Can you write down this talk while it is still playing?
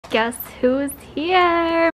Guess who's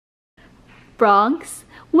here? Bronx,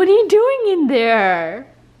 what are you doing in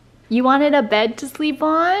there? You wanted a bed to sleep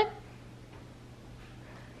on?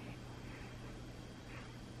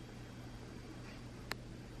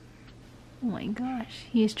 Oh my gosh,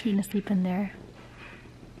 he is trying to sleep in there.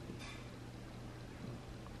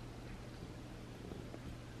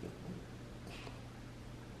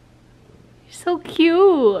 You're so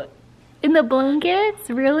cute. In the blankets?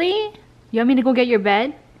 Really? You want me to go get your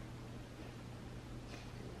bed?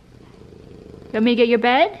 You want me to get your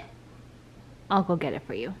bed? I'll go get it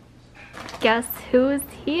for you. Guess who's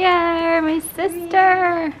here? My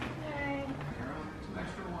sister.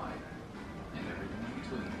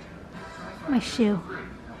 My shoe.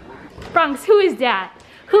 Bronx, who is that?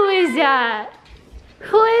 Who is that?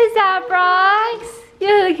 Who is that, Bronx?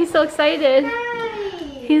 Yeah, like he's so excited.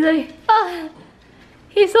 He's like, oh,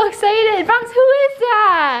 he's so excited. Bronx, who is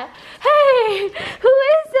that? Hey, who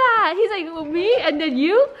is that? He's like, well, me and then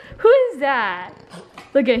you? Who is that?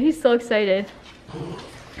 Look at him, he's so excited.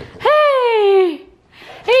 Hey!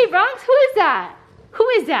 Hey, Bronx, who is that? Who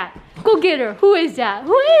is that? Go get her. Who is that?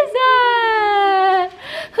 Who is that?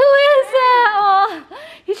 Who is that? Oh,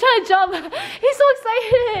 he's trying to jump. He's so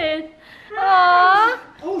excited. Aww.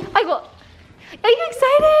 I go, are you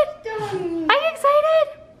excited? Are you excited?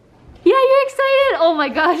 Yeah, you're excited. Oh my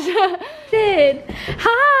gosh.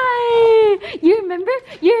 Hi. You remember?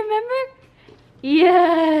 You remember?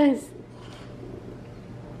 Yes.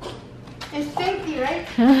 It's safety, right?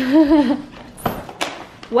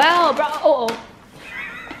 Wow, bro. Oh.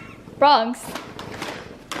 Bronx.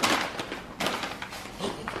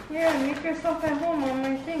 Yeah, make yourself at home on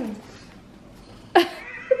my things.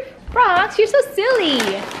 Bronx, you're so silly.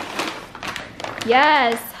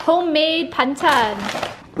 Yes, homemade panchan.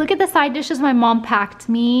 Look at the side dishes my mom packed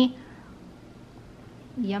me.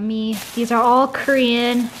 Yummy. These are all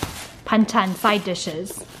Korean panchan side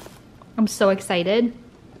dishes. I'm so excited.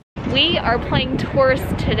 We are playing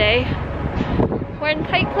tourist today. We're in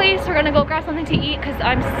Pike Place. We're gonna go grab something to eat because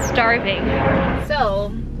I'm starving.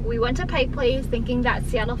 So we went to Pike Place thinking that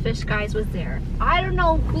Seattle Fish Guys was there. I don't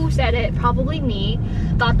know who said it, probably me,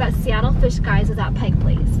 thought that Seattle Fish Guys was at Pike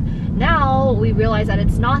Place. Now we realize that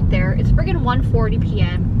it's not there. It's friggin' 1:40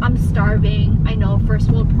 p.m. I'm starving. I know, first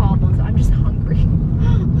world problems. I'm just hungry.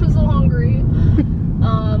 I'm so hungry.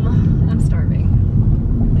 I'm starving.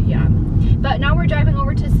 But yeah. But now we're driving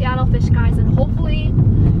over to Seattle Fish Guys and hopefully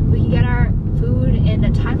we can get our food in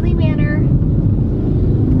a timely manner.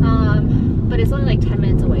 But it's only like 10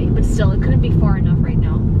 minutes away. But still, it couldn't be far enough right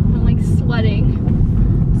now. I'm like sweating.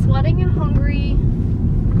 Sweating and hungry.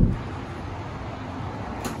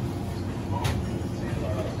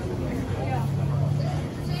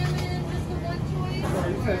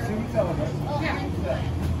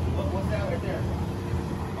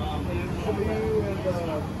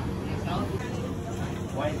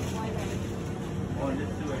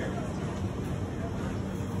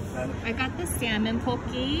 I got the salmon poke.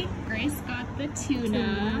 Grace got the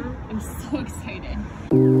tuna. I'm so excited.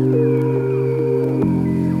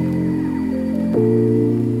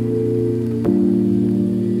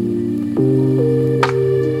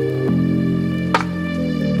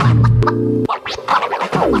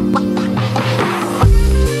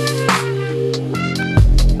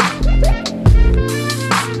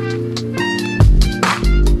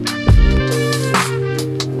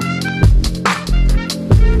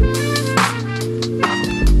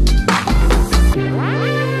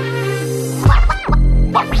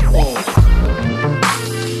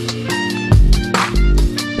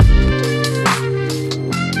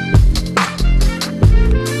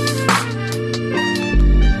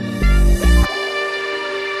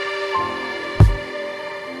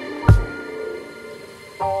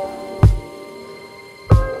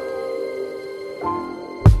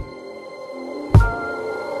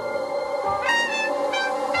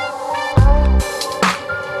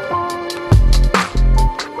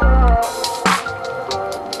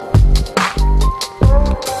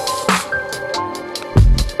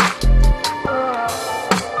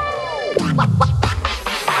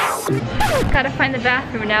 Gotta find the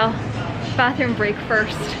bathroom now. Bathroom break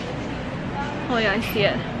first. Oh yeah, I see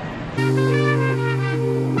it.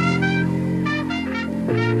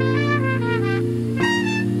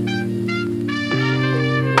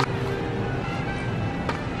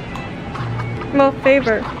 Most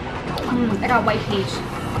favorite. I got white peach.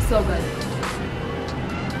 So good.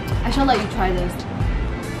 I should let you try this.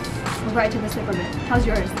 Before I took a sip of it. How's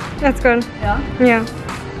yours? That's good. Yeah? Yeah.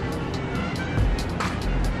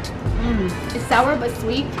 It's sour but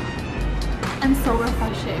sweet and so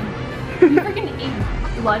refreshing. You freaking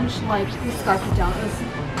ate lunch like you scarfed it down. It was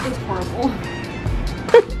It's horrible.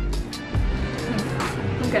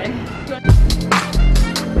 Okay.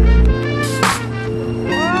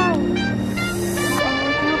 Wow.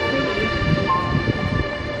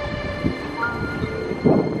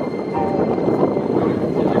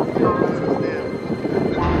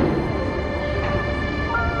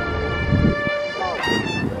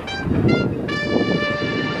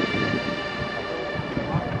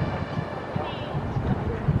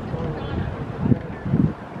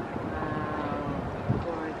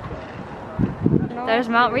 There's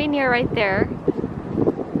Mount Rainier right there.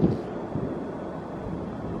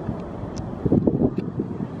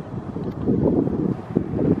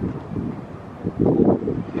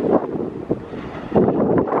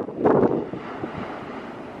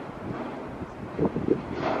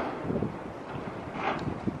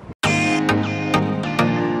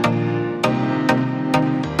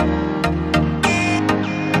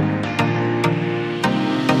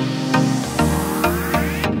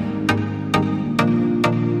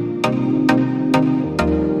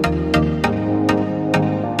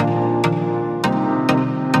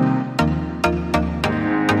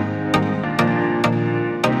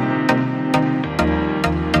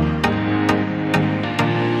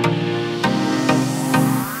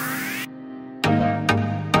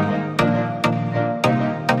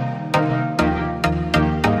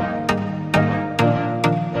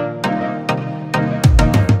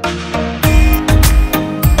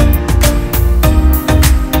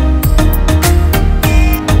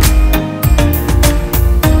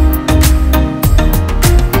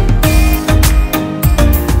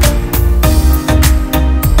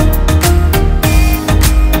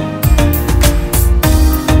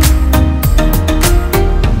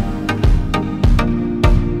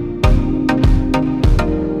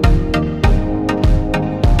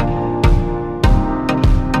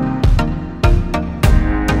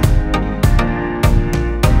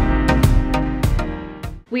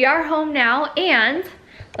 We are home now, and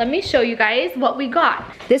let me show you guys what we got.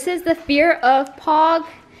 This is the Fear of Pog.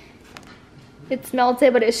 It's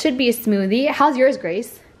melted, but it should be a smoothie. How's yours,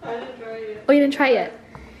 Grace? I didn't try it. Oh, you didn't try it?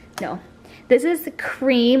 No. This is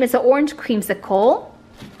cream. It's an orange creamsicle.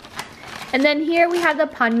 And then here we have the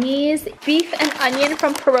panis, beef and onion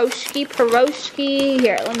from Pierogi. Pierogi.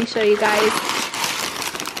 Here, let me show you guys.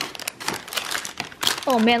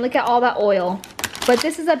 Oh man, look at all that oil. But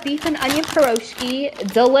this is a beef and onion pierogi,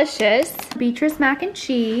 delicious. Beatrice mac and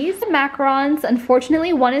cheese, macarons.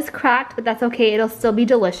 Unfortunately, one is cracked, but that's okay, it'll still be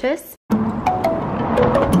delicious.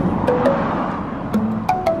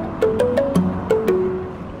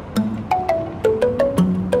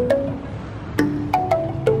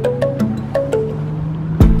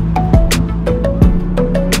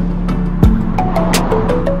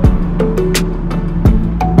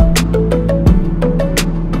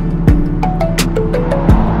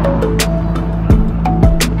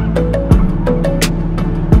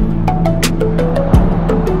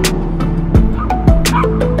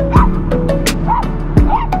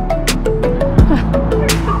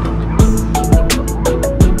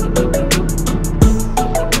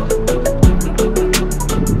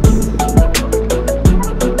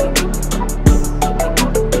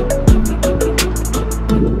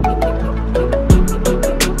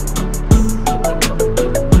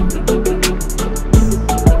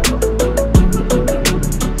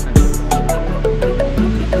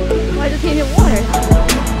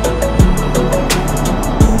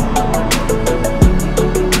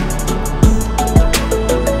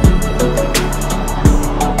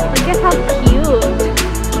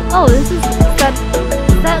 Oh, this is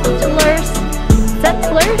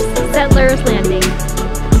Settlers Landing.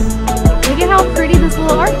 Look at how pretty this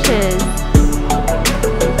little arch is.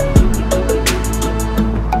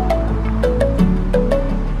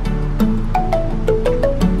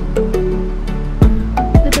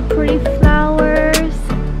 Look at the pretty flowers.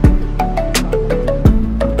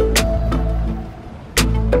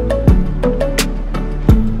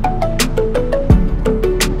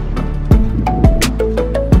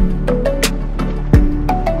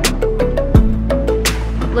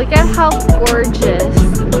 Look at how gorgeous.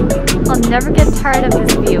 I'll never get tired of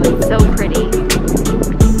this view. It's so pretty.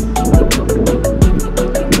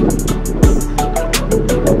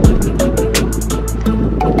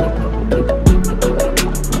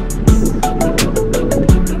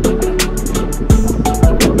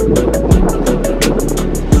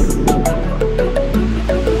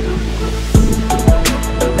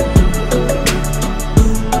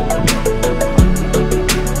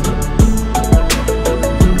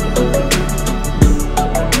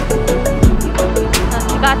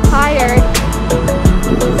 Tired.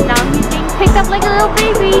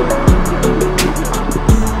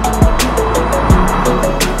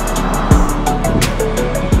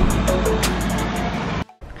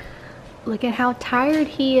 Look at how tired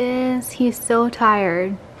he is. He's so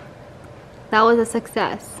tired. That was a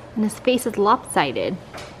success. And his face is lopsided.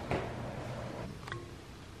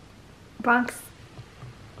 Bronx,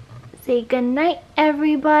 say goodnight,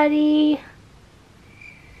 everybody.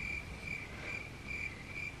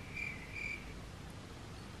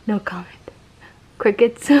 No comment.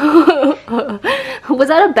 Crickets. Was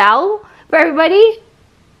that a bow for everybody?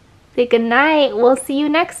 Say goodnight. We'll see you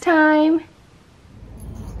next time.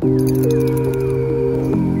 It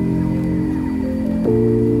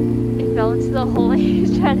fell into the hole and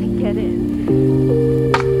he's trying to get in.